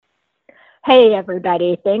Hey,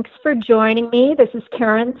 everybody. Thanks for joining me. This is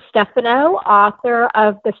Karen Stefano, author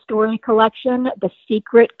of the story collection, The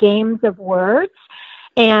Secret Games of Words.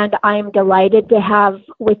 And I'm delighted to have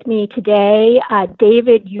with me today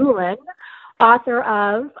David Ulin, author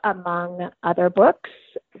of, among other books,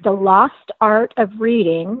 The Lost Art of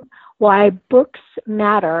Reading, Why Books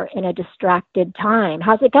Matter in a Distracted Time.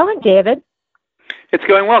 How's it going, David? It's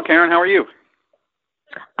going well, Karen. How are you?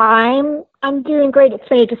 I'm doing great. It's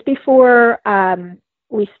funny. Just before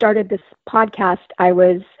we started this podcast, I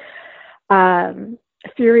was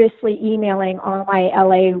furiously emailing all my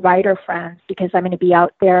LA writer friends because I'm going to be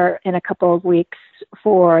out there in a couple of weeks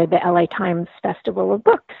for the LA Times Festival of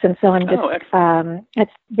Books, and so I'm just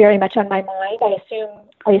it's very much on my mind.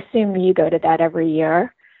 I assume you go to that every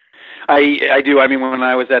year. I do. I mean, when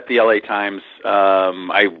I was at the LA Times,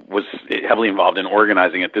 I was heavily involved in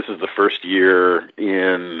organizing it. This is the first year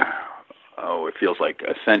in, it feels like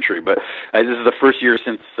a century, but this is the first year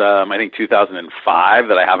since, I think, 2005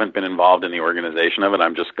 that I haven't been involved in the organization of it.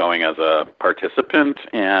 I'm just going as a participant,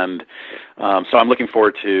 and so I'm looking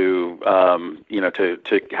forward to,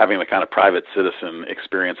 to having the kind of private citizen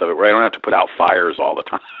experience of it where I don't have to put out fires all the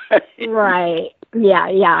time. Right.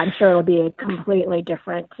 Yeah. I'm sure it'll be a completely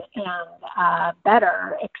different and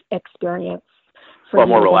better experience. Well,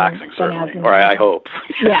 more relaxing, certainly, or I hope.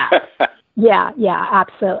 Yeah,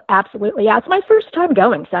 absolutely. Yeah, it's my first time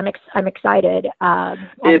going, so I'm excited.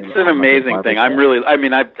 It's an amazing thing. I've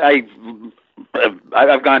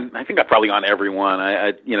gone. I think I've probably gone every one.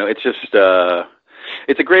 It's just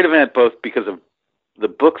it's a great event both because of the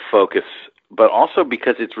book focus, but also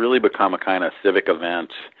because it's really become a kind of civic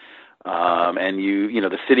event. And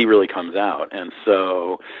the city really comes out, and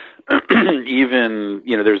so even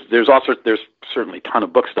there's certainly a ton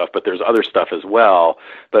of book stuff, but there's other stuff as well.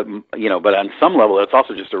 But on some level, it's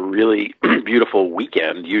also just a really beautiful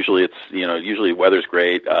weekend. Usually the weather's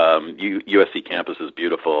great. USC campus is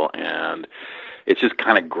beautiful, and it's just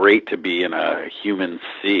kind of great to be in a human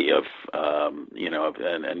sea of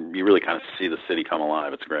and you really kind of see the city come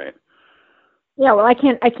alive. It's great. Yeah, well, I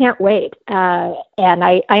can't wait, and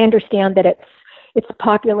I understand that it's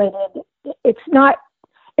populated. It's not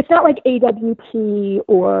like AWT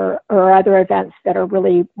or other events that are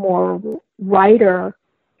really more writer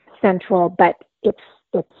central, but it's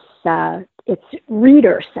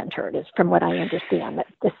reader centered, is from what I understand.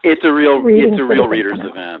 It's a real readers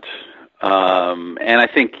event, and I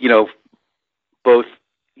think both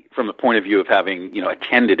from the point of view of having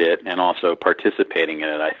attended it and also participating in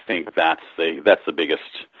it, I think that's the biggest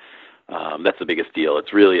deal.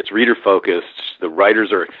 It's reader focused. The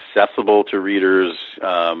writers are accessible to readers,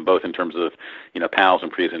 both in terms of panels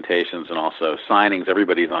and presentations and also signings.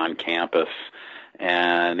 Everybody's on campus,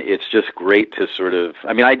 and it's just great to sort of.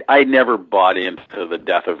 I mean, I never bought into the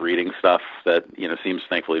death of reading stuff that seems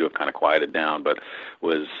thankfully to have kind of quieted down, but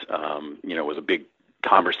was a big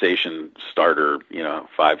conversation starter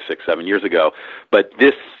 5, 6, 7 years ago. But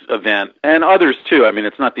this event and others too, I mean,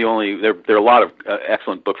 it's not the only, there are a lot of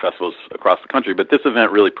excellent book festivals across the country, but this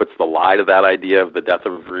event really puts the lie to that idea of the death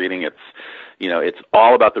of reading. It's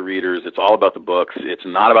all about the readers, it's all about the books, it's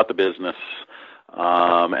not about the business,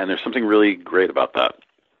 and there's something really great about that.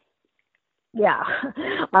 Yeah,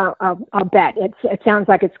 I'll bet. It sounds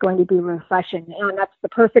like it's going to be refreshing, and that's the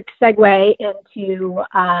perfect segue into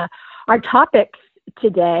our topics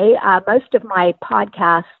today. Most of my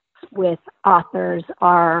podcasts with authors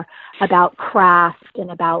are about craft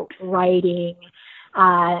and about writing,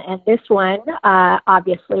 and this one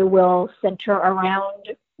obviously will center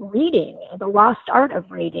around reading, the lost art of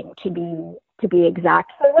reading, to be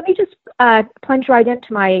exact. So let me just plunge right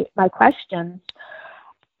into my questions.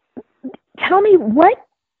 Tell me, what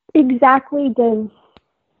exactly does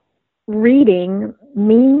reading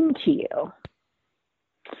mean to you?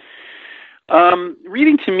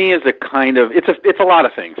 Reading to me is a kind of, it's a lot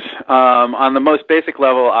of things. On the most basic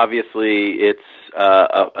level, obviously, it's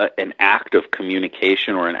an act of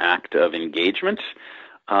communication or an act of engagement.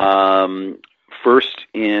 First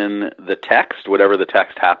in the text, whatever the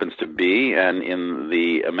text happens to be, and in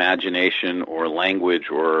the imagination or language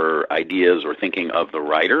or ideas or thinking of the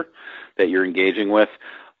writer that you're engaging with.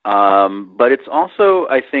 But it's also,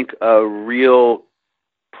 I think, a real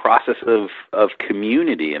process of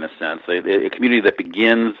community, in a sense, a community that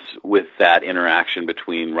begins with that interaction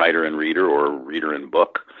between writer and reader, or reader and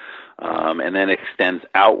book, and then extends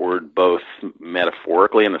outward, both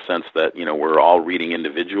metaphorically in the sense that we're all reading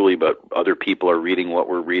individually, but other people are reading what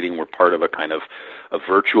we're reading. We're part of a kind of a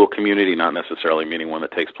virtual community, not necessarily meaning one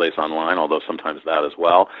that takes place online, although sometimes that as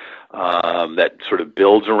well, that sort of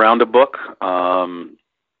builds around a book.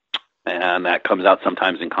 and that comes out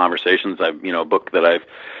sometimes in conversations. A book that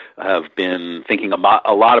have been thinking about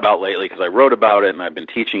a lot about lately because I wrote about it and I've been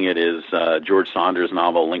teaching it is George Saunders'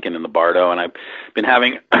 novel Lincoln in the Bardo, and I've been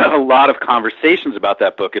having a lot of conversations about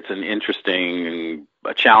that book. It's an interesting,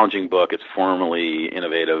 a challenging book. It's formally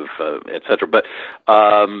innovative, etc. But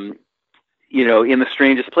in the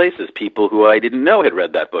strangest places, people who I didn't know had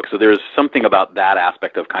read that book. So there's something about that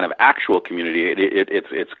aspect of kind of actual community.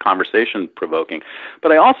 It's conversation provoking.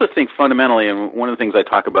 But I also think fundamentally, and one of the things I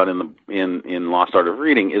talk about in Lost Art of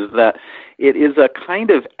Reading is that it is a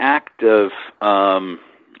kind of act of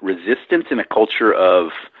resistance in a culture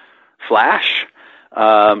of flash.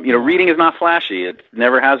 Reading is not flashy. It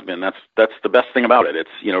never has been. That's the best thing about it.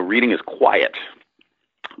 It's reading is quiet.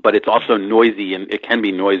 But it's also noisy, and it can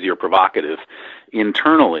be noisy or provocative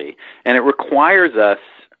internally. And it requires us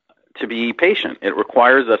to be patient. It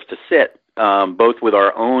requires us to sit both with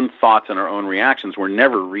our own thoughts and our own reactions. We're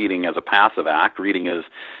never reading as a passive act. Reading is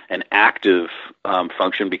an active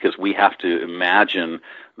function because we have to imagine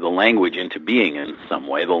the language into being in some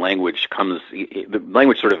way. The language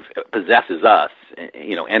sort of possesses us,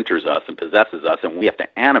 enters us and possesses us, and we have to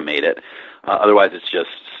animate it. Otherwise, it's just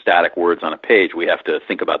static words on a page. We have to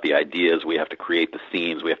think about the ideas. We have to create the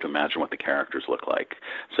scenes. We have to imagine what the characters look like.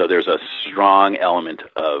 So there's a strong element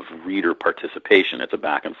of reader participation. It's a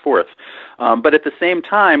back and forth. But at the same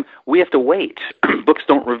time, we have to wait. Books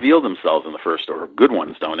don't reveal themselves in the first, or good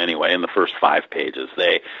ones don't anyway, in the first 5 pages.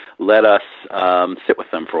 They let us sit with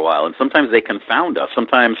them for a while. And sometimes they confound us.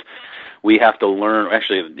 Sometimes we have to learn.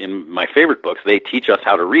 Actually, in my favorite books, they teach us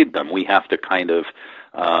how to read them. We have to kind of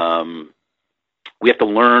we have to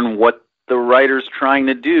learn what the writer's trying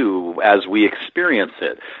to do as we experience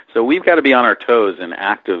it. So we've got to be on our toes and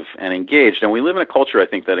active and engaged. And we live in a culture, I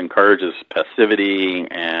think, that encourages passivity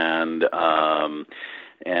and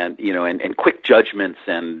quick judgments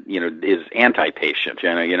and, is anti-patient.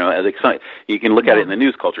 You can look at it in the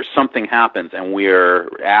news culture. Something happens and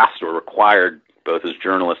we're asked or required, both as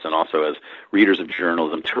journalists and also as readers of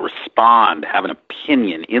journalism, to respond, have an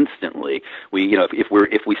opinion instantly.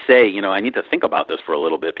 If we say, I need to think about this for a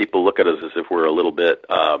little bit, people look at us as if we're a little bit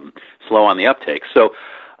slow on the uptake. So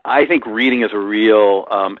I think reading is a real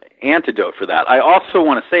antidote for that. I also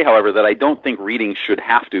want to say, however, that I don't think reading should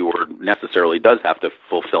have to, or necessarily does have to,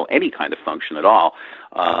 fulfill any kind of function at all.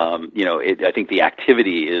 I think the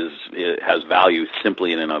activity has value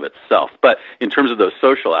simply in and of itself. But in terms of those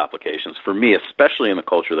social applications, for me, especially in the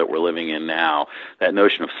culture that we're living in now, that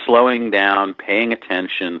notion of slowing down, paying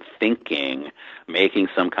attention, thinking, making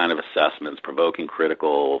some kind of assessments, provoking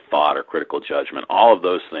critical thought or critical judgment, all of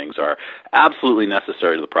those things are absolutely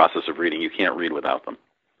necessary to the process of reading. You can't read without them.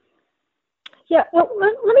 Yeah, well,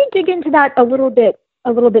 let me dig into that a little bit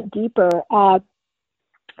deeper.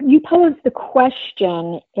 You posed the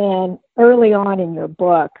question early on in your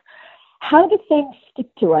book, how do things stick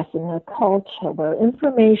to us in a culture where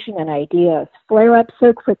information and ideas flare up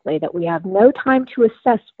so quickly that we have no time to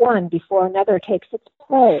assess one before another takes its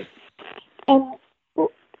place? And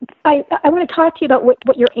I want to talk to you about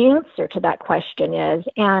what your answer to that question is,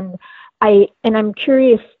 and I'm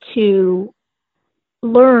curious to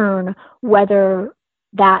learn whether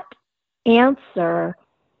that answer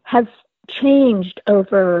has changed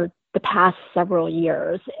over the past several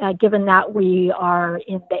years, given that we are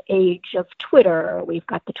in the age of Twitter, we've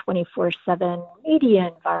got the 24/7 media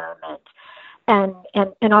environment,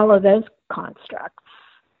 and all of those constructs.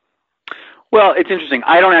 Well, it's interesting.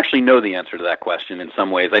 I don't actually know the answer to that question in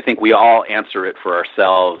some ways. I think we all answer it for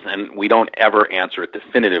ourselves, and we don't ever answer it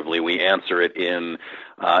definitively. We answer it in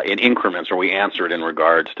increments, or we answer it in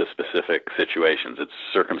regards to specific situations. It's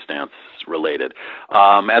circumstance related.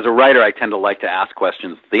 As a writer, I tend to like to ask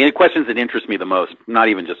questions. The questions that interest me the most, not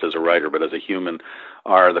even just as a writer, but as a human,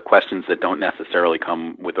 are the questions that don't necessarily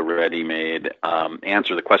come with a ready-made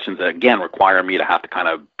answer. The questions that, again, require me to have to kind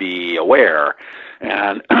of be aware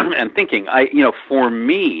and thinking. For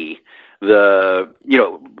me, to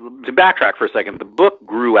backtrack for a second, the book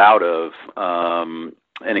grew out of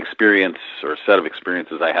an experience or a set of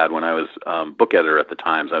experiences I had when I was book editor at the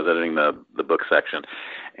Times. I was editing the book section,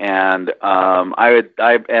 and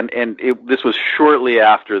this was shortly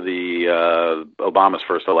after the Obama's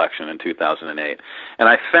first election in 2008, and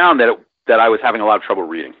I found that I was having a lot of trouble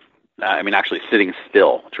reading. Actually sitting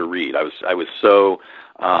still to read. I was so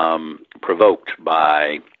provoked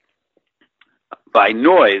by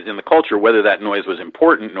noise in the culture, whether that noise was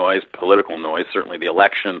important noise, political noise. Certainly the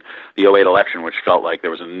election, the 2008 election, which felt like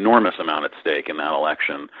there was an enormous amount at stake in that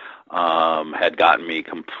election, had gotten me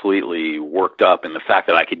completely worked up in the fact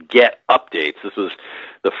that I could get updates.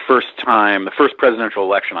 the first presidential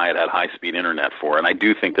election I had high-speed internet for, and I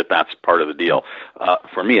do think that that's part of the deal,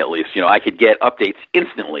 for me at least. I could get updates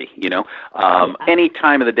instantly, any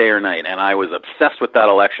time of the day or night, and I was obsessed with that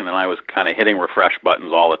election, and I was kind of hitting refresh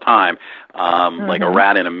buttons all the time, like a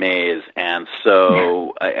rat in a maze, and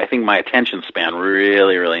so I think my attention span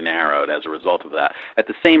really, really narrowed as a result of that. At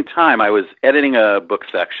the same time, I was editing a book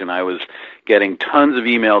section. I was getting tons of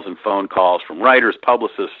emails and phone calls from writers,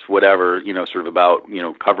 publicists, whatever, sort of about,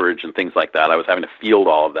 coverage and things like that. I was having to field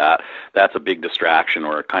all of that. That's a big distraction,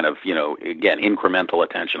 or kind of, again, incremental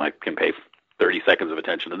attention. I can pay 30 seconds of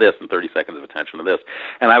attention to this and 30 seconds of attention to this.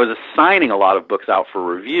 And I was assigning a lot of books out for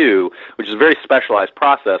review, which is a very specialized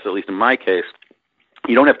process, at least in my case.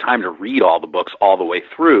 You don't have time to read all the books all the way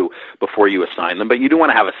through before you assign them, but you do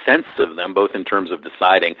want to have a sense of them, both in terms of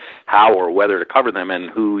deciding how or whether to cover them and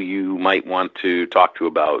who you might want to talk to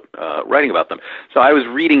about writing about them. So I was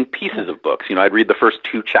reading pieces of books. I'd read the first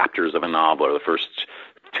 2 chapters of a novel, or the first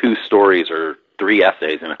 2 stories, or 3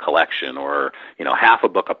 essays in a collection, or half a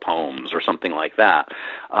book of poems, or something like that.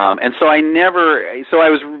 And so I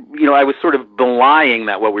was sort of belying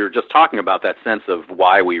that, what we were just talking about, that sense of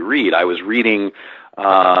why we read. I was reading.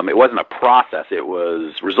 It wasn't a process. It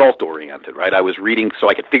was result-oriented, right? I was reading so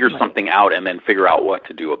I could figure something out and then figure out what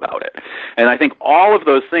to do about it. And I think all of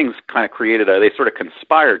those things kind of they sort of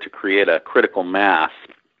conspired to create a critical mass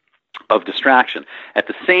of distraction. At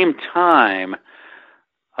the same time,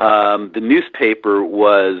 the newspaper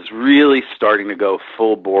was really starting to go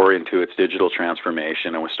full bore into its digital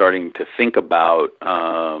transformation, and was starting to think about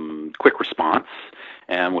quick response.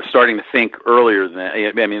 And we're starting to think earlier than,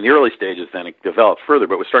 in the early stages, then it developed further,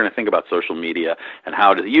 but we're starting to think about social media and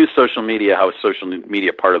how to use social media, how is social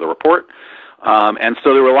media part of the report. And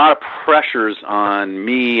so there were a lot of pressures on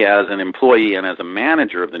me as an employee and as a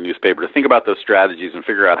manager of the newspaper to think about those strategies and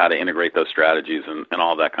figure out how to integrate those strategies and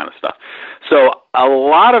all that kind of stuff. So a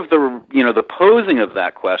lot of the posing of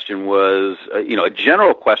that question was, a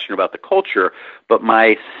general question about the culture, but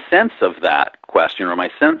my sense of that question, or my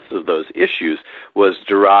sense of those issues, was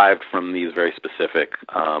derived from these very specific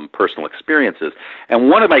personal experiences. And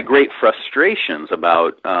one of my great frustrations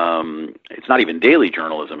about, it's not even daily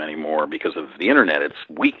journalism anymore because of the internet.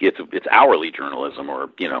 It's hourly journalism, or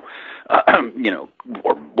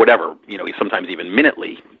or whatever. Sometimes even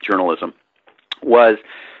minutely journalism. Was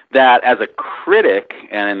that as a critic,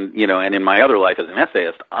 and in my other life as an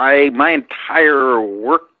essayist, my entire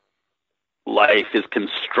work life is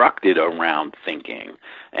constructed around thinking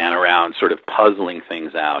and around sort of puzzling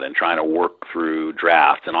things out and trying to work through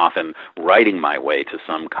drafts, and often writing my way to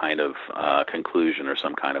some kind of conclusion or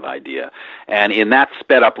some kind of idea. And in that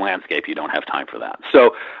sped up landscape, you don't have time for that.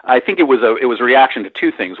 So I think it was a reaction to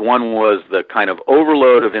 2 things. One was the kind of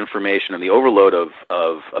overload of information and the overload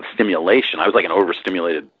of stimulation. I was like an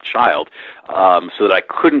overstimulated child, so that I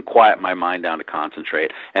couldn't quiet my mind down to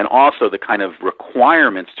concentrate. And also the kind of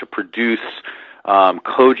requirements to produce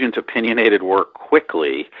cogent, opinionated work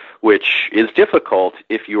quickly, which is difficult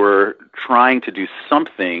if you're trying to do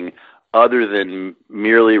something other than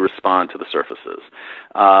merely respond to the surfaces.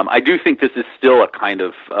 I do think this is still a kind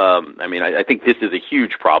of, I think this is a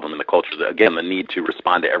huge problem in the culture. Again, the need to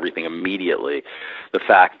respond to everything immediately. The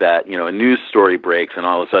fact that, a news story breaks and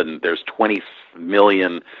all of a sudden there's 20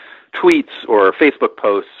 million tweets or Facebook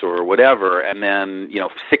posts or whatever, and then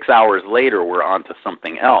 6 hours later we're on to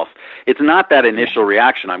something else. It's not that initial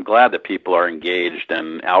reaction. I'm glad that people are engaged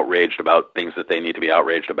and outraged about things that they need to be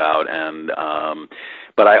outraged about, and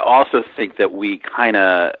but I also think that we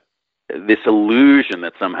this illusion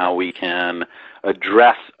that somehow we can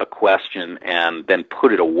address a question and then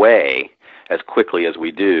put it away as quickly as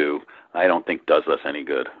we do, I don't think does us any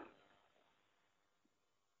good.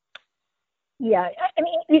 Yeah,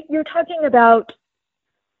 you're talking about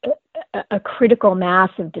a critical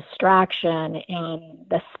mass of distraction and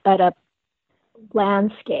the sped up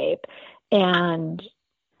landscape, and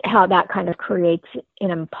how that kind of creates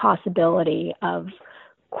an impossibility of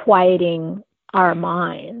quieting our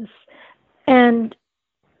minds. And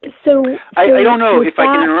so I don't know if I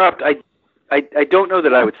can interrupt. I don't know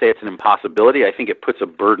that I would say it's an impossibility. I think it puts a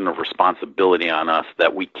burden of responsibility on us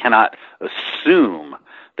that we cannot assume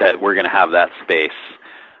that we're going to have that space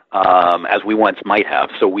as we once might have.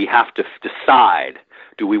 So we have to decide,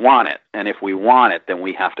 do we want it? And if we want it, then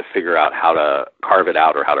we have to figure out how to carve it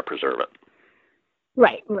out or how to preserve it.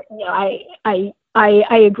 Right.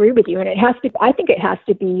 I agree with you. And I think it has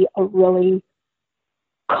to be a really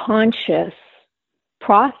conscious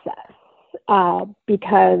process,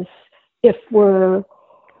 because if we're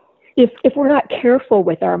not careful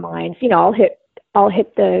with our minds, I'll hit I'll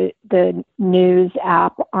hit the news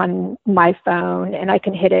app on my phone, and I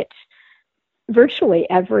can hit it virtually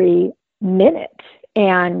every minute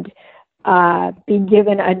and be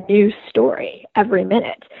given a new story every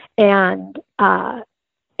minute. And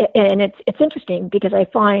it's interesting because I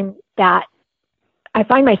find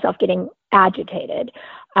myself getting agitated,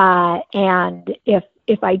 and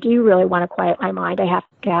if I do really want to quiet my mind, I have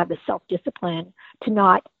to have the self-discipline to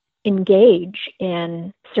not engage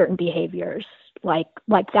in certain behaviors like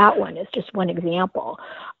that one is just one example.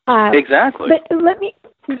 Exactly. But let me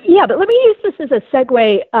use this as a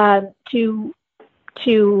segue to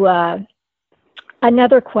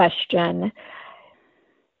another question.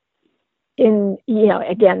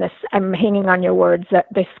 Again, this, I'm hanging on your words, that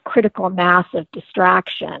this critical mass of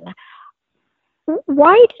distraction.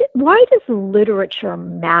 Why does literature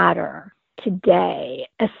matter today,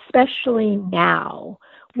 especially now,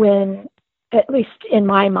 when, at least in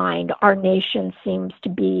my mind, our nation seems to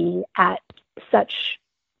be at such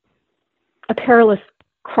a perilous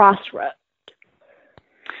crossroad?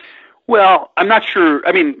 Well, I'm not sure.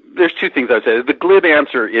 I mean, there's two things I would say. The glib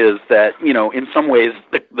answer is that, in some ways,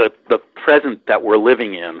 the present that we're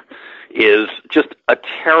living in is just a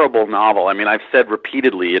terrible novel. I mean, I've said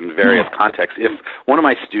repeatedly in various contexts, if one of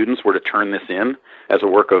my students were to turn this in as a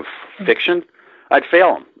work of fiction, I'd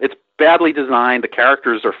fail them. It's badly designed. The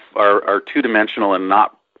characters are two-dimensional and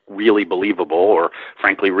not really believable or,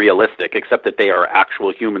 frankly, realistic, except that they are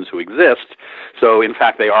actual humans who exist. So, in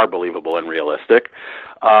fact, they are believable and realistic.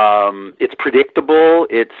 It's predictable.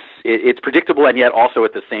 It's predictable, and yet also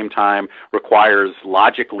at the same time requires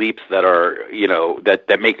logic leaps that are,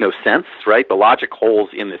 that make no sense. Right? The logic holes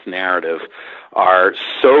in this narrative are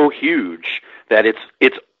so huge that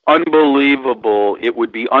it's unbelievable. It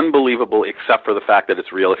would be unbelievable except for the fact that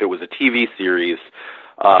it's real. If it was a TV series.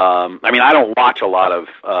 I mean, I don't watch a lot of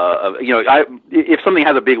if something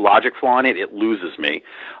has a big logic flaw in it, it loses me.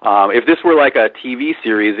 If this were like a TV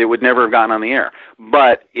series, it would never have gotten on the air.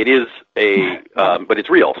 But it is but it's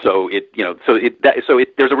real. So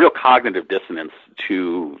there's a real cognitive dissonance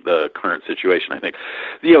to the current situation, I think.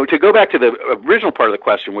 To go back to the original part of the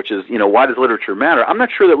question, which is, why does literature matter? I'm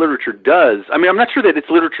not sure that literature does. I mean, I'm not sure that it's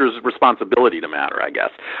literature's responsibility to matter, I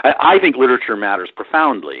guess. I think literature matters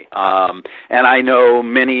profoundly. And I know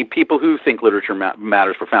many people who think literature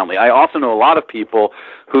matters profoundly. I also know a lot of people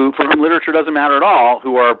for whom literature doesn't matter at all,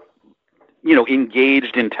 who are,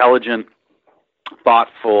 engaged, intelligent,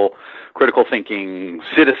 thoughtful, critical thinking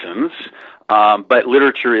citizens. But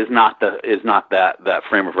literature is not that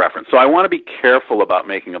frame of reference. So I want to be careful about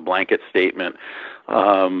making a blanket statement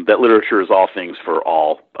that literature is all things for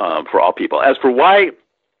all people. As to why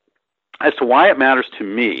it matters to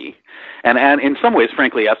me, and in some ways,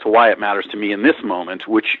 frankly, as to why it matters to me in this moment,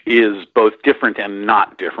 which is both different and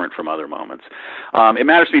not different from other moments, it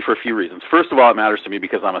matters to me for a few reasons. First of all, it matters to me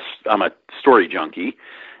because I'm a story junkie,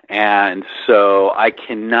 and so I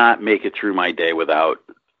cannot make it through my day without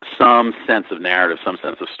some sense of narrative, some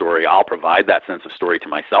sense of story. I'll provide that sense of story to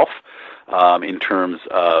myself in terms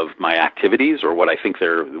of my activities or what I think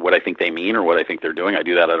they mean or what I think they're doing. I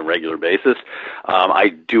do that on a regular basis. I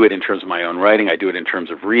do it in terms of my own writing. I do it in terms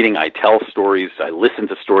of reading. I tell stories. I listen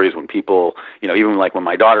to stories when people, even like when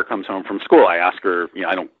my daughter comes home from school, I ask her,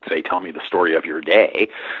 I don't say, tell me the story of your day,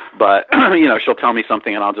 but, she'll tell me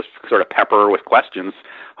something and I'll just sort of pepper her with questions.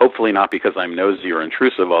 Hopefully not because I'm nosy or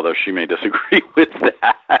intrusive, although she may disagree with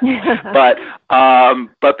that.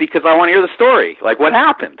 But because I want to hear the story, like what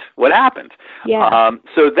happened. Yeah.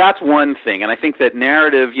 So that's one thing, and I think that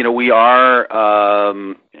narrative. We are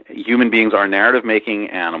human beings are narrative-making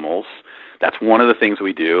animals. That's one of the things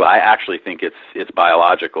we do. I actually think it's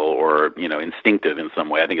biological or instinctive in some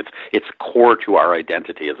way. I think it's core to our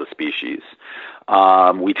identity as a species.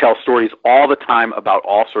 We tell stories all the time about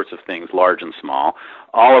all sorts of things, large and small.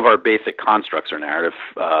 All of our basic constructs are narrative.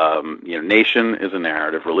 Nation is a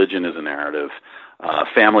narrative. Religion is a narrative.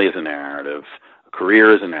 Family is a narrative.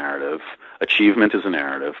 Career is a narrative. Achievement is a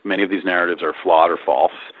narrative. Many of these narratives are flawed or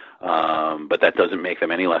false, but that doesn't make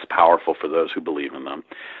them any less powerful for those who believe in them.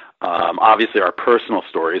 Obviously, our personal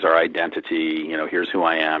stories, our identity, here's who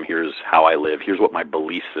I am, here's how I live, here's what my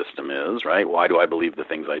belief system is, right? Why do I believe the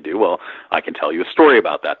things I do? Well, I can tell you a story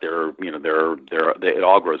about that. It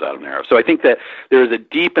all grows out of narrative. So I think that there is a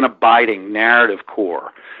deep and abiding narrative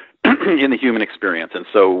core in the human experience, and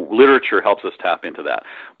so literature helps us tap into that.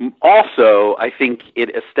 Also, I think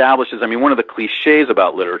it establishes, one of the cliches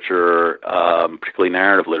about literature, particularly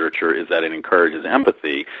narrative literature, is that it encourages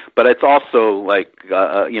empathy, but it's also like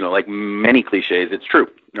many cliches, it's true,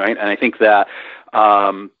 right? And I think that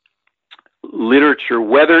literature,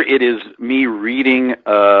 whether it is me reading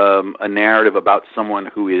a narrative about someone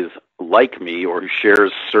who is like me or who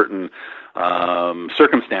shares certain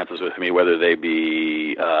circumstances with me, whether they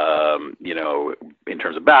be, in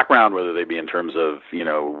terms of background, whether they be in terms of,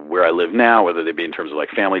 where I live now, whether they be in terms of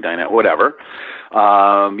like family dynamic, whatever.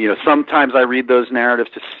 Sometimes I read those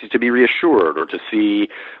narratives to be reassured or to see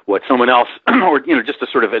what someone else, or, just a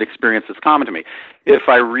sort of an experience that's common to me. If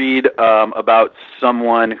I read about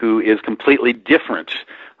someone who is completely different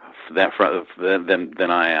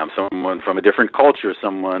than I am, someone from a different culture,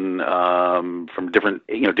 someone from different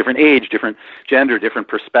age, different gender, different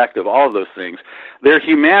perspective, all of those things, their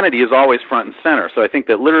humanity is always front and center. So I think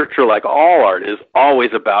that literature, like all art, is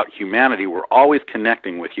always about humanity. We're always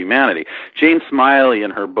connecting with humanity. Jane Smiley,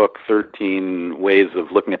 in her book 13 Ways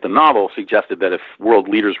of Looking at the Novel, suggested that if world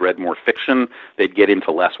leaders read more fiction, they'd get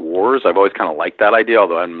into less wars. I've always kind of liked that idea,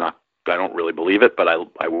 although I don't really believe it, but I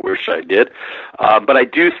wish I did. But I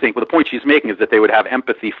do think, the point she's making is that they would have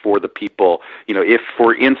empathy for the people. If,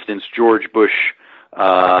 for instance, George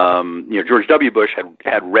W. Bush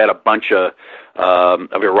had read a bunch of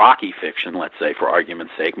Iraqi fiction, let's say, for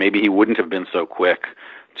argument's sake, maybe he wouldn't have been so quick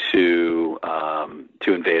to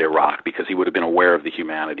invade Iraq, because he would have been aware of the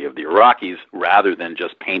humanity of the Iraqis rather than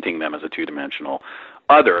just painting them as a two-dimensional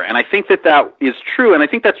other. And I think that is true, and I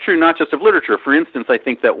think that's true not just of literature. For instance, I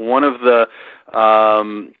think that one of the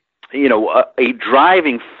a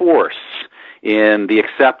driving force in the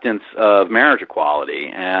acceptance of marriage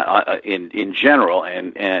equality in general,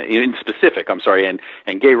 and in specific, and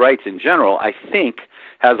gay rights in general, I think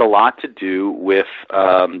has a lot to do with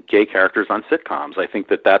gay characters on sitcoms. I think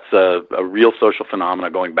that that's a real social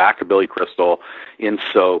phenomenon, going back to Billy Crystal in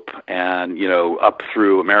Soap, and up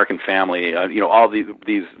through American Family. All these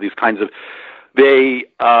kinds of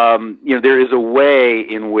there is a way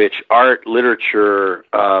in which art, literature,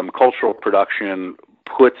 cultural production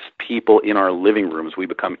puts people in our living rooms. We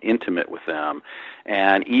become intimate with them,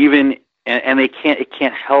 and it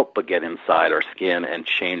can't help but get inside our skin and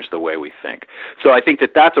change the way we think. So I think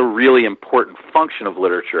that that's a really important function of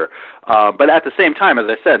literature. But at the same time, as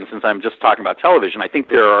I said, and since I'm just talking about television, I think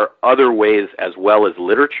there are other ways as well as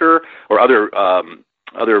literature, or other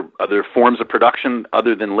forms of production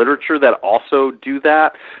other than literature, that also do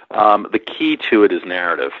that. The key to it is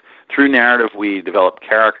narrative. Through narrative, we develop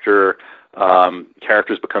character.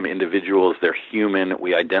 Characters become individuals. They're human.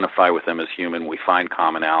 We identify with them as human. We find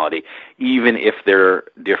commonality. Even if they're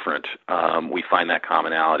different, we find that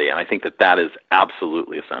commonality. And I think that is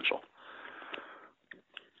absolutely essential.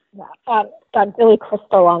 Yeah. On Billy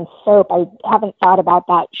Crystal on Soap, I haven't thought about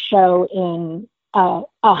that show in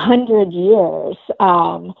 100 years.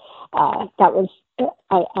 That was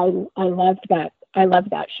I loved that. I loved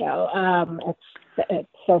that show. It's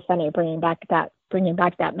so funny bringing back that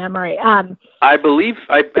memory. I believe,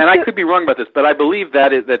 and I could be wrong about this, but I believe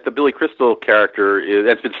that the Billy Crystal character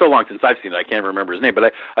it's been so long since I've seen it, I can't remember his name,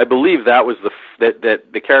 but I believe that was that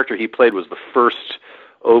the character he played was the first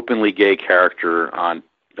openly gay character on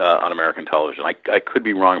American television. I could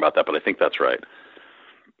be wrong about that, but I think that's right.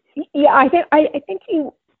 Yeah, I think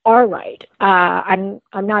you are right. I'm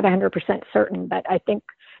not 100% certain, but I think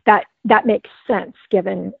that makes sense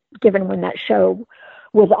given when that show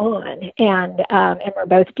was on, and we're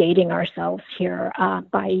both dating ourselves here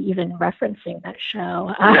by even referencing that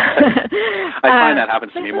show. I find that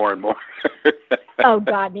happens to me more and more. Oh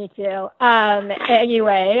God, me too.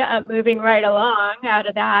 Anyway, moving right along out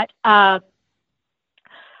of that.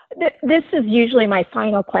 This is usually my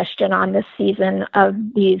final question on this season of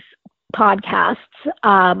these podcasts,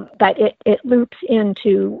 but it loops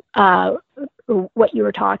into what you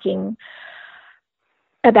were talking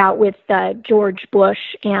about with George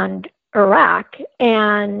Bush and Iraq.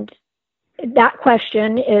 And that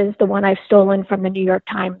question is the one I've stolen from the New York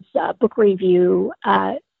Times book review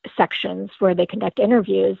sections where they conduct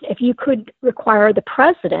interviews. If you could require the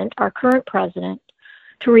president, our current president,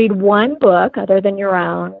 to read one book other than your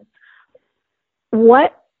own,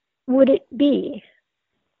 what would it be?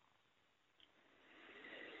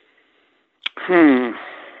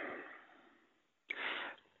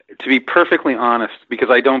 To be perfectly honest,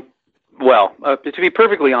 because I don't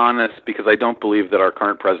believe that our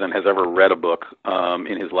current president has ever read a book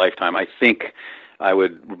in his lifetime, I think I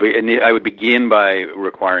would begin by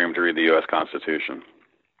requiring him to read the U.S. Constitution.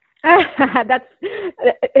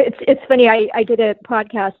 It's funny. I did a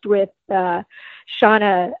podcast with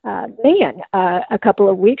Shauna Mahan a couple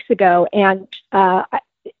of weeks ago, and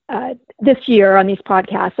this year on these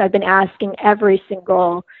podcasts, I've been asking every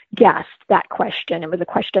single guest that question. It was a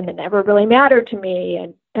question that never really mattered to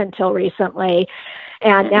me until recently,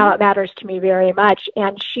 and now it matters to me very much.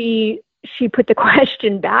 And she she put the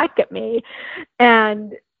question back at me,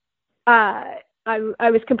 and I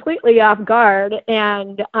was completely off guard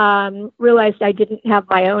and realized I didn't have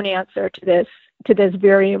my own answer to this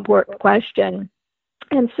very important question.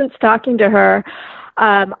 And since talking to her,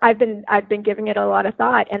 I've been giving it a lot of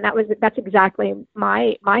thought, and that's exactly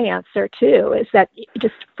my answer too. Is that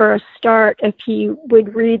just for a start, if he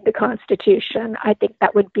would read the Constitution, I think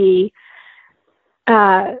that would be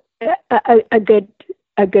a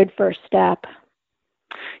good first step.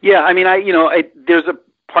 Yeah, I mean, there's a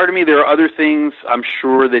part of me, there are other things I'm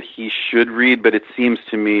sure that he should read, but it seems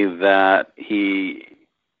to me that he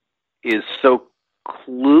is so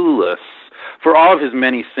clueless for all of his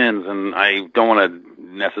many sins, and I don't want to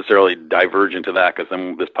necessarily diverge into that because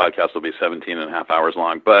then this podcast will be 17 and a half hours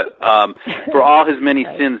long, but for all his many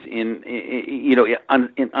sins,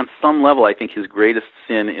 on some level, I think his greatest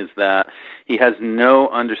sin is that he has no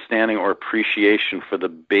understanding or appreciation for the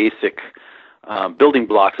basic building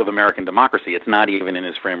blocks of American democracy. It's not even in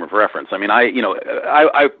his frame of reference. I mean, I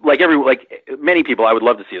like many people, I would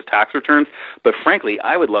love to see his tax returns, but frankly,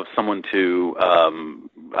 I would love someone to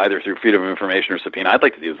either through freedom of information or subpoena. I'd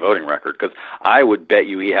like to see his voting record, because I would bet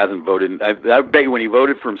you he hasn't voted. I bet you when he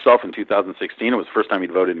voted for himself in 2016, it was the first time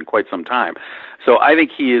he'd voted in quite some time. So I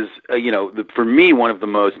think he is, for me, one of the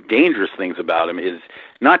most dangerous things about him is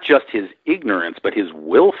not just his ignorance, but his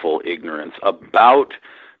willful ignorance about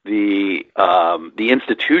the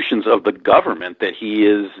institutions of the government that he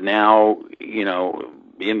is now,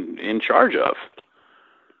 in charge of.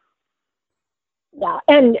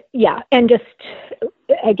 And just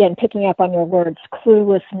again, picking up on your words,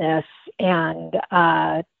 cluelessness and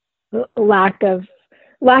lack of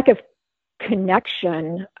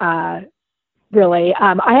connection. Really,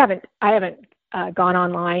 I haven't gone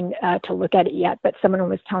online to look at it yet, but someone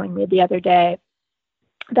was telling me the other day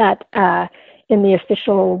that in the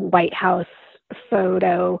official White House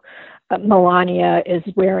photo, Melania is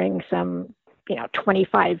wearing some,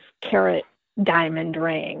 25-carat diamond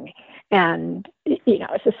ring. And,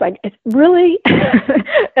 it's just like, it's really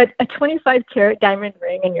a 25-carat diamond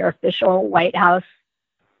ring in your official White House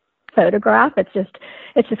photograph. It's just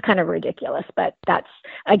kind of ridiculous. But that's,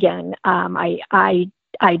 again, I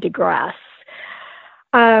digress.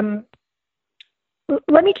 Let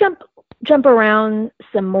me jump around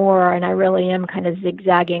some more, and I really am kind of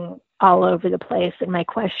zigzagging all over the place in my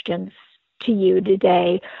questions to you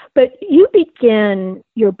today. But you begin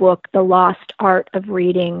your book, The Lost Art of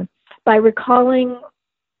Reading, by recalling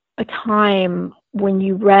a time when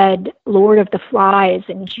you read Lord of the Flies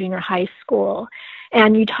in junior high school,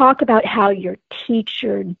 and you talk about how your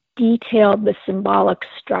teacher detailed the symbolic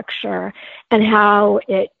structure and how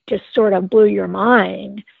it just sort of blew your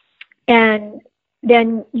mind. And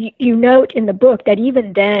then you note in the book that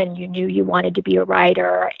even then you knew you wanted to be a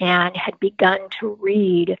writer and had begun to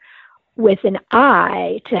read with an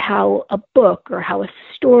eye to how a book or how a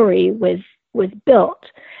story was built.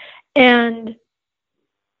 And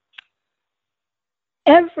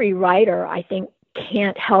every writer, I think,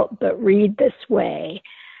 can't help but read this way.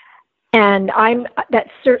 And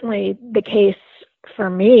that's certainly the case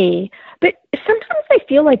for me. But sometimes I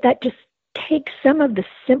feel like that just takes some of the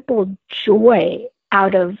simple joy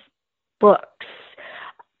out of books.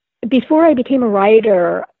 Before I became a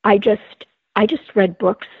writer, I just read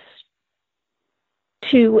books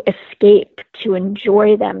to escape, to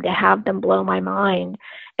enjoy them, to have them blow my mind.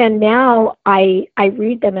 And now I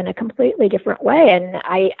read them in a completely different way. And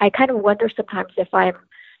I kind of wonder sometimes if I'm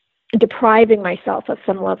depriving myself of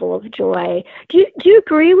some level of joy. Do you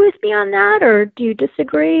agree with me on that, or do you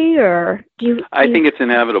disagree, or I think it's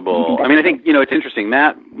inevitable. I mean, I think, it's interesting,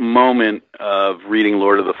 that moment of reading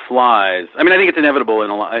Lord of the Flies. I mean, I think it's inevitable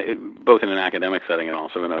both in an academic setting and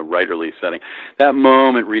also in a writerly setting. That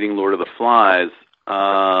moment reading Lord of the Flies,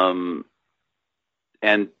 and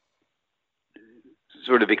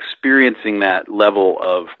sort of experiencing that level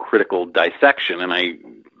of critical dissection, and I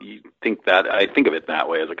think of it that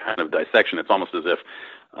way, as a kind of dissection. It's almost as if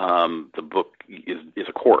the book is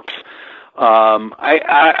a corpse.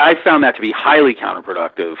 I found that to be highly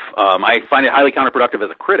counterproductive. I find it highly counterproductive as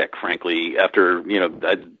a critic, frankly, after,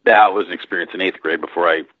 that was an experience in 8th grade before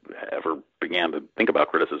I ever began to think about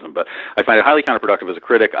criticism. But I find it highly counterproductive as a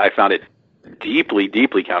critic. I found it deeply,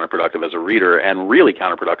 deeply counterproductive as a reader, and really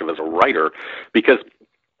counterproductive as a writer, because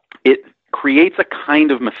it creates a kind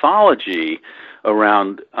of mythology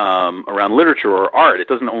around literature or art. It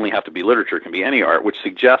doesn't only have to be literature; it can be any art, which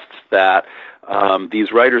suggests that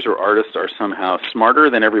these writers or artists are somehow smarter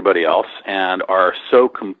than everybody else and are so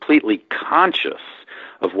completely conscious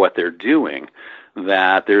of what they're doing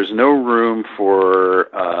that there's no room for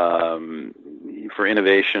for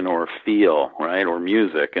innovation or feel, right, or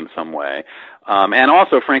music in some way. And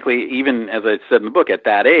also, frankly, even as I said in the book, at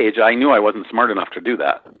that age, I knew I wasn't smart enough to do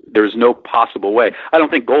that. There's no possible way. I don't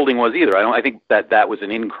think Golding was either. I think that was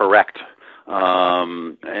an incorrect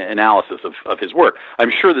analysis of his work.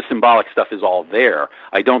 I'm sure the symbolic stuff is all there.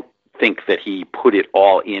 I don't think that he put it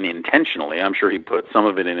all in intentionally. I'm sure he put some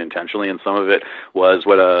of it in intentionally, and some of it was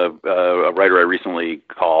what a writer I recently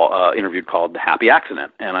interviewed called the happy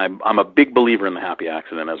accident. And I'm a big believer in the happy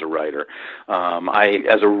accident as a writer. I,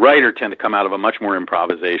 as a writer, tend to come out of a much more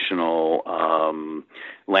improvisational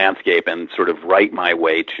landscape and sort of write my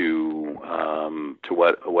way to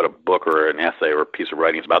what a book or an essay or a piece of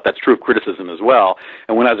writing is about. That's true of criticism as well.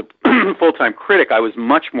 And when I was a full-time critic, I was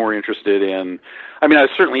much more interested in, I was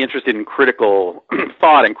certainly interested in critical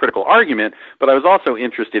thought and critical argument, but I was also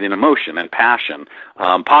interested in emotion and passion,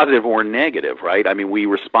 positive or negative, right? We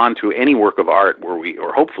respond to any work of art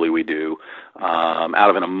or hopefully we do, out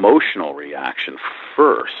of an emotional reaction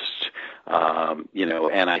first.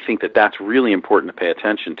 And I think that that's really important to pay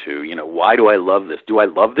attention to. Why do I love this? Do I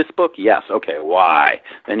love this book? Yes. Okay. Why?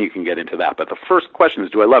 Then you can get into that. But the first question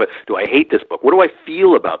is, do I love it? Do I hate this book? What do I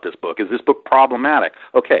feel about this book? Is this book problematic?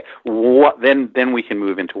 Okay. Then we can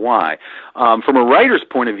move into why. From a writer's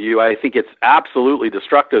point of view, I think it's absolutely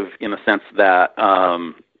destructive in the sense that,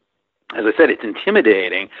 as I said, it's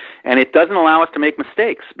intimidating, and it doesn't allow us to make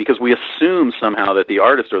mistakes because we assume somehow that the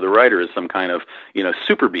artist or the writer is some kind of,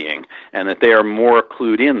 super being, and that they are more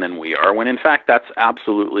clued in than we are, when in fact that's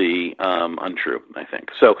absolutely untrue, I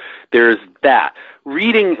think. So there's that.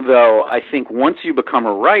 Reading, though, I think once you become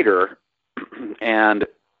a writer and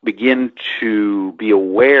begin to be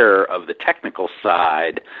aware of the technical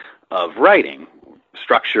side of writing,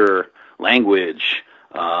 structure, language,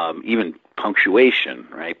 even punctuation,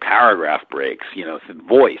 right? Paragraph breaks,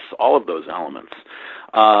 voice, all of those elements.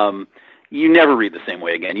 You never read the same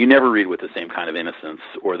way again. You never read with the same kind of innocence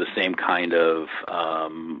or the same kind of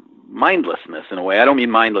mindlessness in a way. I don't mean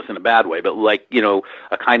mindless in a bad way, but like,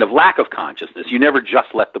 a kind of lack of consciousness. You never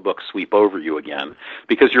just let the book sweep over you again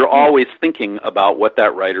because you're always thinking about what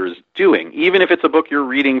that writer is doing. Even if it's a book you're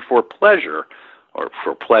reading for pleasure,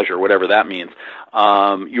 whatever that means,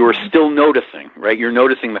 you're still noticing, right? You're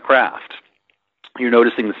noticing the craft. You're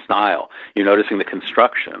noticing the style. You're noticing the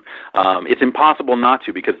construction. It's impossible not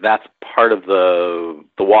to because that's part of the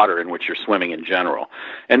water in which you're swimming in general.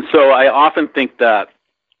 And so I often think that,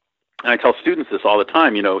 and I tell students this all the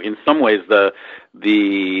time, in some ways the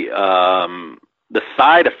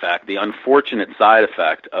side effect, the unfortunate side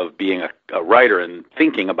effect of being a writer and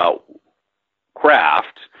thinking about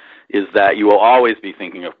craft is that you will always be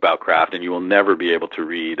thinking about craft and you will never be able to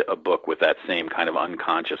read a book with that same kind of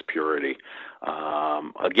unconscious purity.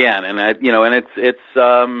 Again, and it's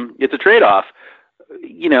a trade-off.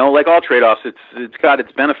 Like all trade-offs, it's got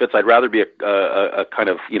its benefits. I'd rather be a kind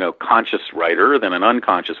of, conscious writer than an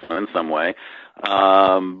unconscious one in some way.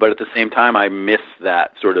 But at the same time, I miss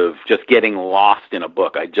that sort of just getting lost in a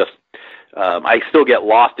book. I still get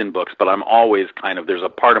lost in books, but I'm always there's a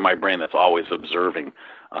part of my brain that's always observing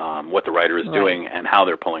what the writer is doing and how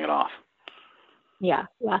they're pulling it off. Yeah.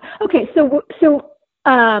 Okay. So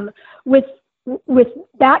with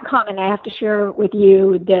that comment, I have to share with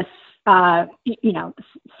you this,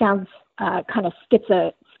 sounds kind of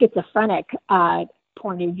schizophrenic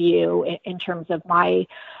point of view in terms of my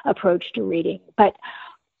approach to reading. But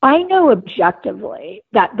I know objectively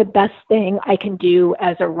that the best thing I can do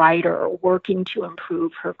as a writer working to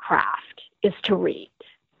improve her craft is to read.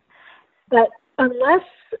 But unless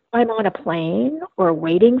I'm on a plane or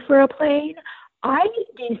waiting for a plane, I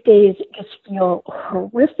these days just feel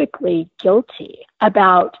horrifically guilty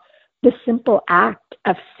about the simple act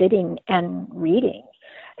of sitting and reading.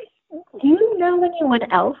 Do you know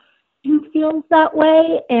anyone else who feels that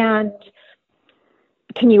way? And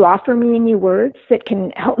can you offer me any words that can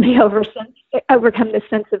help me overcome this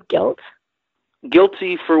sense of guilt?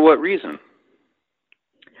 Guilty for what reason?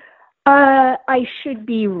 I should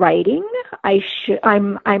be writing.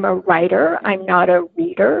 I'm a writer. I'm not a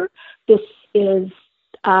reader. This is,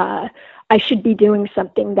 I should be doing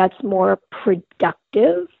something that's more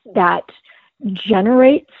productive, that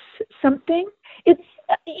generates something. It's,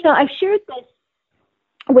 I've shared this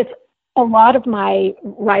with a lot of my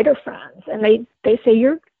writer friends, and they say,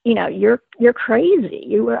 you're crazy.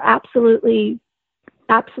 You were absolutely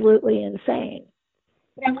insane.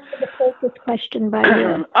 But I wanted to pose this question by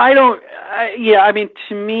you.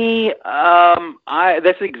 To me,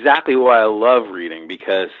 that's exactly why I love reading,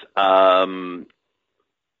 because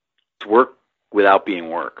it's work without being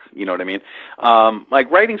work. You know what I mean? Like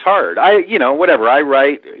writing's hard. Whatever I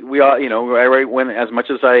write, I write when as much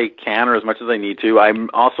as I can or as much as I need to. I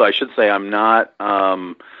should say I'm not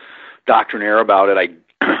doctrinaire about it.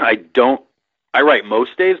 I write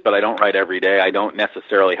most days, but I don't write every day. I don't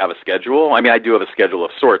necessarily have a schedule. I mean, I do have a schedule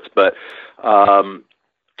of sorts, but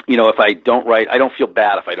if I don't write, I don't feel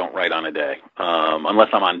bad if I don't write on a day, unless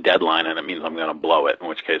I'm on deadline and it means I'm going to blow it, in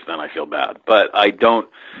which case then I feel bad. But I don't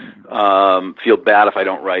feel bad if I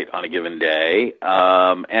don't write on a given day.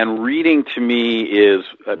 And reading to me is,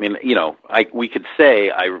 we could say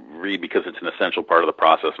I read because it's an essential part of the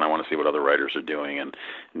process, and I want to see what other writers are doing, and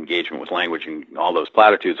engagement with language and all those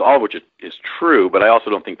platitudes, all of which is true. But I also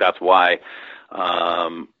don't think that's why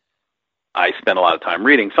I spend a lot of time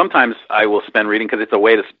reading. Sometimes I will spend reading because it's a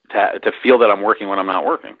way to feel that I'm working when I'm not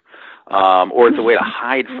working, or it's a way to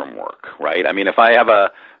hide from work, right? I mean, if I have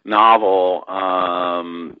a novel,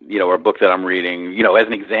 or a book that I'm reading, as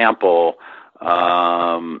an example,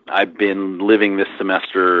 I've been living this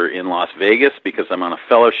semester in Las Vegas because I'm on a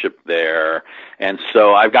fellowship there, and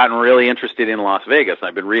so I've gotten really interested in Las Vegas.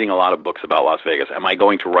 I've been reading a lot of books about Las Vegas. Am I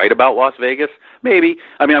going to write about Las Vegas? Maybe.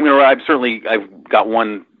 I mean, I've got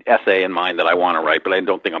one essay in mind that I want to write, but I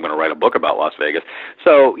don't think I'm going to write a book about Las Vegas.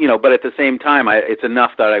 So, but at the same time, it's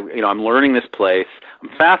enough that I'm learning this place. I'm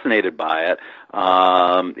fascinated by it.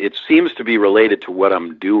 It seems to be related to what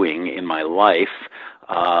I'm doing in my life.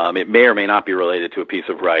 It may or may not be related to a piece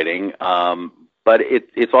of writing. But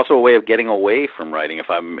it's also a way of getting away from writing. If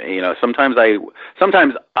I'm, sometimes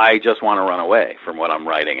I just want to run away from what I'm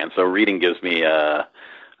writing. And so reading gives me an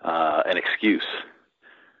excuse.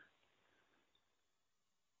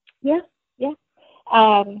 Yeah.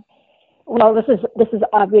 Well, this is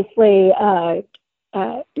obviously a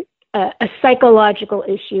psychological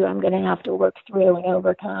issue I'm going to have to work through and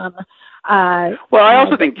overcome. I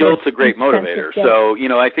also think guilt's a great motivator. So,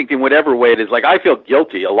 I think in whatever way it is, like I feel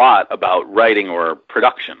guilty a lot about writing or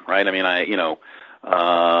production, right? I mean,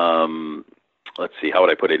 let's see, how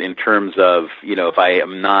would I put it? In terms of, if I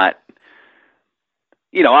am not,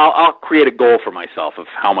 I'll create a goal for myself of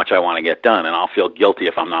how much I want to get done, and I'll feel guilty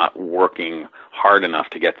if I'm not working hard enough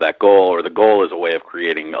to get that goal, or the goal is a way of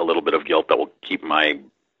creating a little bit of guilt that will keep my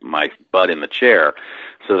butt in the chair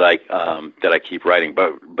so that I keep writing.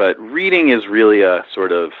 But reading is really a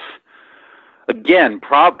sort of, again,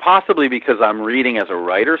 possibly because I'm reading as a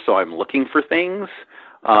writer, so I'm looking for things.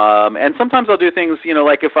 And sometimes I'll do things,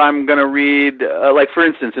 like if I'm going to read, like for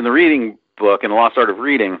instance, in the reading book, in The Lost Art of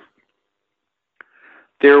Reading,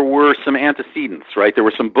 there were some antecedents, right? There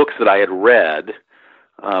were some books that I had read,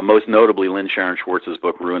 most notably Lynn Sharon Schwartz's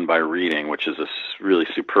book, Ruined by Reading, which is a really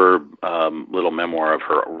superb little memoir of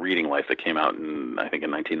her reading life that came out in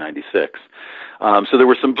 1996. So there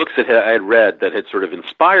were some books that I had read that had sort of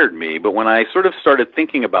inspired me, but when I sort of started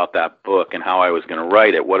thinking about that book and how I was going to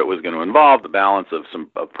write it, what it was going to involve, the balance of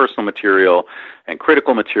some personal material and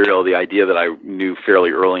critical material, the idea that I knew fairly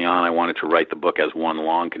early on I wanted to write the book as one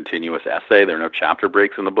long continuous essay. There are no chapter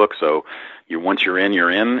breaks in the book, so once you're in,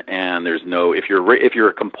 and there's no, if you're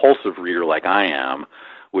a compulsive reader like I am,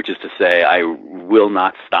 which is to say I will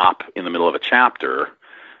not stop in the middle of a chapter,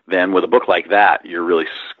 then with a book like that, you're really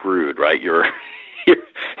screwed, right? You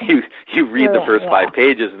read the first 5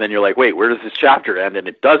 pages, and then you're like, wait, where does this chapter end? And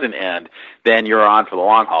it doesn't end. Then you're on for the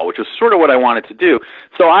long haul, which is sort of what I wanted to do.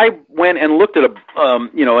 So I went and looked at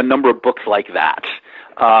a number of books like that.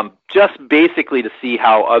 Just basically to see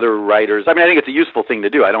how other writers, I think it's a useful thing to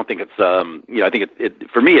do. I don't think it's, I think it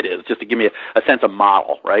for me it is, just to give me a sense of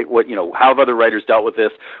model, right? How have other writers dealt with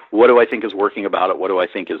this? What do I think is working about it? What do I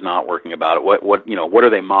think is not working about it? What are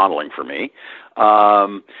they modeling for me?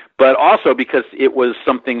 But also because it was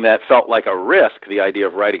something that felt like a risk, the idea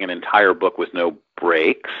of writing an entire book with no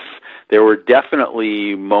breaks. There were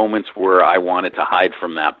definitely moments where I wanted to hide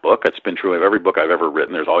from that book. It's been true of every book I've ever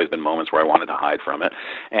written. There's always been moments where I wanted to hide from it.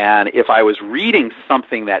 And if I was reading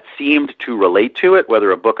something that seemed to relate to it,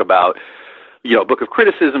 whether a book about, a book of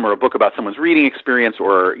criticism or a book about someone's reading experience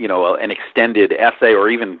or, an extended essay or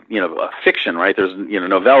even, a fiction, right? There's,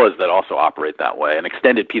 novellas that also operate that way, an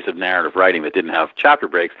extended piece of narrative writing that didn't have chapter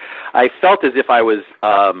breaks. I felt as if I was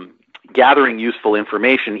gathering useful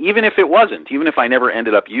information, even if I never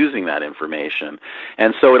ended up using that information.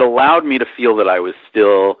 And so it allowed me to feel that I was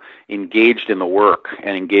still engaged in the work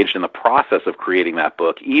and engaged in the process of creating that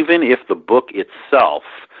book, even if the book itself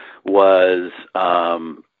was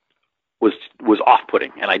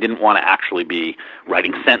off-putting, and I didn't want to actually be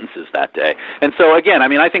writing sentences that day. And so again,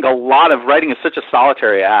 I think a lot of writing is such a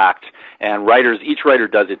solitary act, and each writer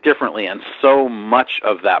does it differently, and so much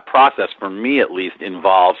of that process, for me at least,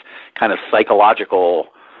 involves kind of psychological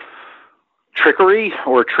trickery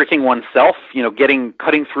or tricking oneself,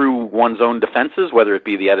 cutting through one's own defenses, whether it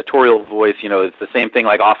be the editorial voice. It's the same thing.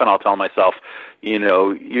 Like, often I'll tell myself,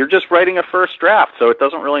 you're just writing a first draft, so it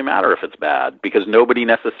doesn't really matter if it's bad, because nobody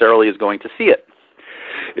necessarily is going to see it.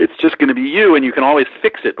 It's just going to be you, and you can always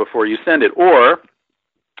fix it before you send it. Or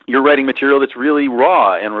you're writing material that's really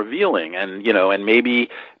raw and revealing, and maybe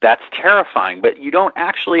that's terrifying, but you don't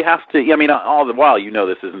actually have to. I mean, all the while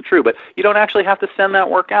this isn't true, but you don't actually have to send that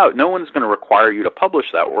work out. No one's going to require you to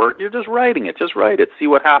publish that work. You're just writing it. Just write it. See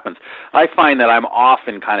what happens. I find that I'm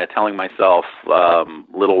often kind of telling myself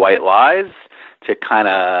little white lies to kind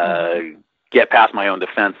of get past my own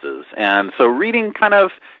defenses, and so reading kind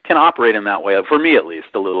of can operate in that way, for me at least,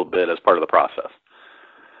 a little bit as part of the process.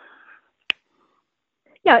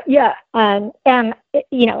 Yeah, and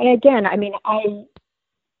again, I mean,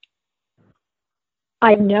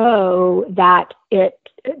 I know that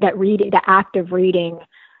reading, the act of reading,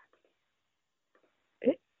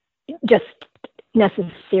 just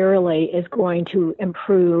necessarily is going to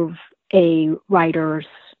improve a writer's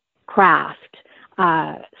craft.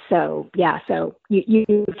 So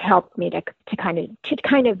you've helped me to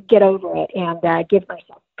kind of get over it and give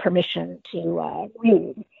myself permission to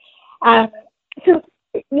read. So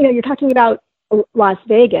you're talking about Las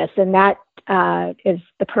Vegas, and that is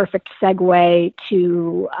the perfect segue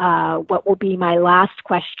to what will be my last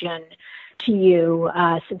question to you,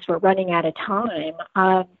 since we're running out of time.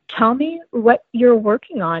 Tell me what you're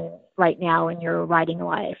working on right now in your writing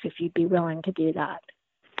life, if you'd be willing to do that.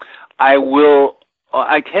 I will.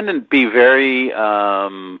 I tend to be very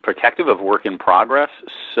protective of work in progress,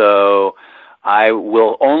 so I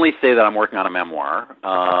will only say that I'm working on a memoir.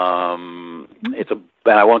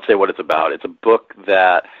 And I won't say what it's about. It's a book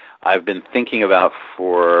that I've been thinking about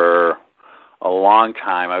for a long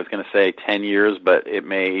time. I was going to say 10 years, but it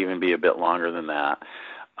may even be a bit longer than that.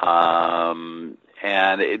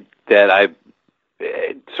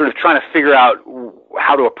 Sort of trying to figure out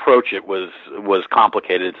how to approach it was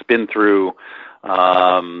complicated. It's been through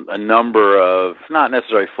a number of, not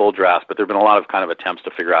necessarily full drafts, but there have been a lot of kind of attempts to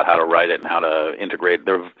figure out how to write it and how to integrate.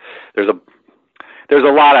 There's a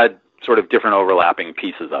lot of sort of different overlapping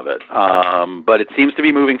pieces of it. But it seems to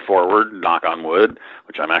be moving forward, knock on wood,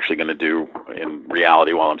 which I'm actually going to do in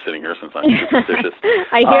reality while I'm sitting here, since I'm superstitious.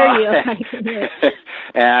 I hear you.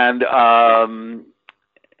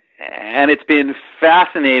 And it's been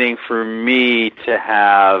fascinating for me to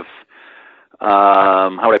have,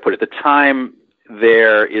 how would I put it, the time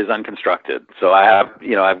there is unconstructed. So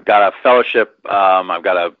I've got a fellowship, I've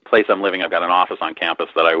got a place I'm living, I've got an office on campus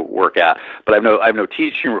that I work at, but I have no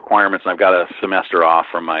teaching requirements, and I've got a semester off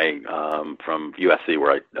from from USC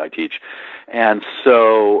where I teach. And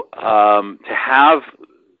so I'm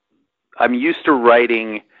used to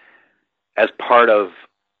writing as part of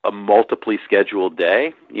a multiply scheduled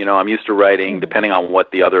day. I'm used to writing depending on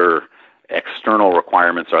what the other external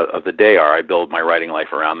requirements of the day are. I build my writing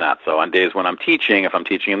life around that. So on days when I'm teaching, if I'm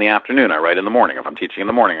teaching in the afternoon, I write in the morning. If I'm teaching in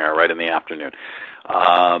the morning, I write in the afternoon.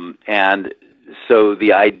 And so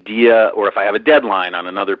the idea, or if I have a deadline on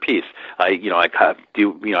another piece, I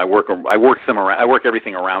work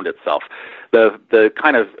everything around itself. The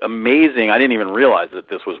kind of amazing, I didn't even realize that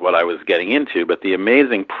this was what I was getting into, but the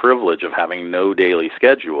amazing privilege of having no daily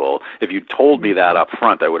schedule. If you told me that up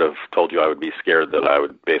front, I would have told you I would be scared that I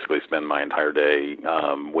would basically spend my entire day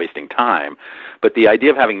wasting time. But the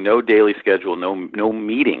idea of having no daily schedule, no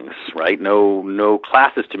meetings, right? No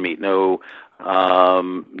classes to meet, no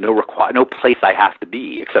place I have to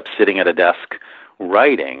be except sitting at a desk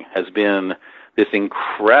writing, has been this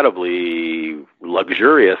incredibly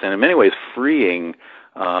luxurious and in many ways freeing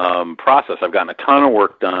process. I've gotten a ton of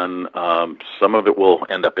work done. Some of it will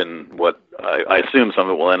end up in what I assume some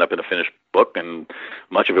of it will end up in a finished book, and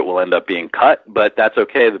much of it will end up being cut, but that's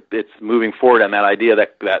okay. It's moving forward, and that idea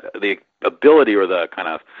that the ability or the kind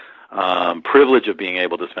of privilege of being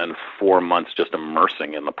able to spend 4 months just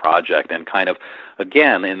immersing in the project, and kind of,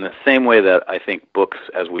 again, in the same way that I think books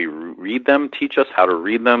as we read them teach us how to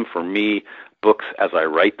read them, for me, books as I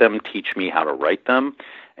write them teach me how to write them.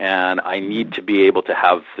 And I need to be able to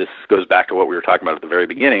have, this goes back to what we were talking about at the very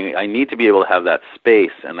beginning, I need to be able to have that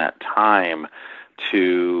space and that time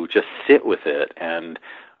to just sit with it and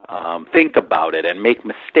think about it and make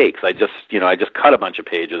mistakes. I just cut a bunch of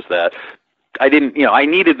pages that I didn't, I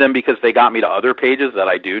needed them because they got me to other pages that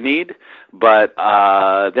I do need. But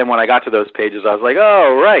then when I got to those pages, I was like,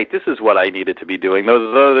 oh, right, this is what I needed to be doing.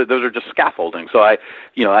 Those are just scaffolding. So I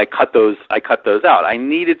cut those out. I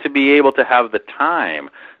needed to be able to have the time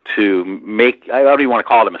to make, I don't even want to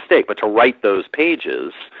call it a mistake, but to write those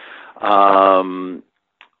pages,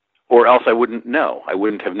 or else I wouldn't know. I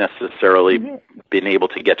wouldn't have necessarily been able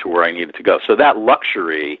to get to where I needed to go. So that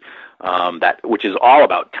luxury, which is all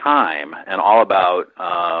about time and all about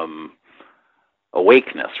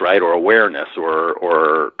awakeness, right, or awareness,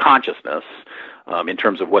 or consciousness, in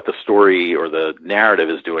terms of what the story or the narrative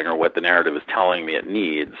is doing, or what the narrative is telling me it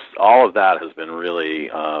needs. All of that has been really,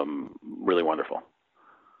 really wonderful.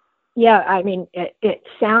 Yeah, I mean, it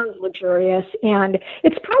sounds luxurious, and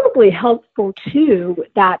it's probably helpful too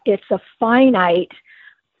that it's a finite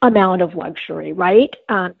amount of luxury, right?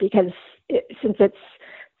 Because since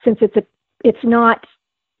it's not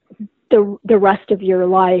the rest of your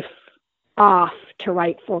life off to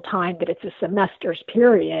write full time, that it's a semester's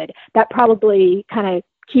period, that probably kind of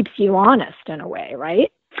keeps you honest in a way, right?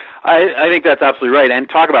 I think that's absolutely right. And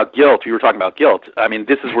talk about guilt. You were talking about guilt. I mean,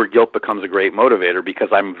 this is where guilt becomes a great motivator, because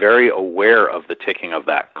I'm very aware of the ticking of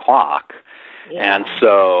that clock. Yeah. And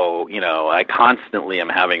so, I constantly am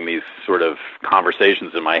having these sort of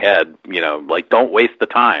conversations in my head, like, don't waste the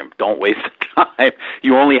time. Don't waste the time.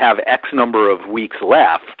 You only have X number of weeks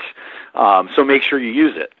left. So make sure you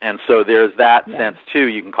use it. And so there's that sense too.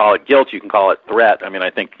 You can call it guilt, you can call it threat. I mean, I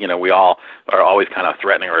think, we all are always kind of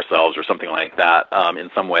threatening ourselves or something like that, in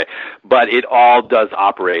some way. But it all does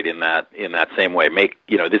operate in that same way.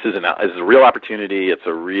 This is a real opportunity. It's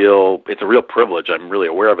a real privilege. I'm really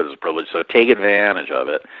aware of it as a privilege. So take advantage of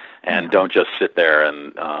it, and don't just sit there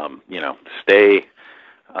and, stay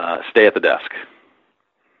at the desk.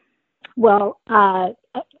 Well,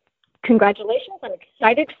 congratulations. I'm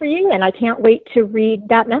excited for you, and I can't wait to read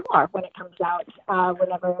that memoir when it comes out,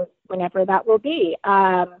 whenever that will be.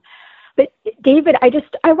 But David,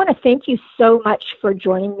 I want to thank you so much for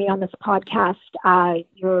joining me on this podcast.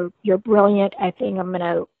 You're brilliant. I think I'm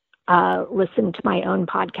going to listen to my own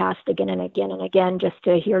podcast again and again and again just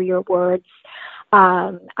to hear your words.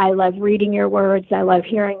 I love reading your words. I love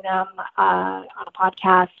hearing them on a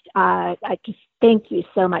podcast. I just thank you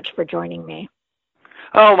so much for joining me.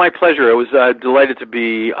 Oh, my pleasure. I was delighted to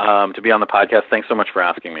be on the podcast. Thanks so much for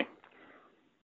asking me.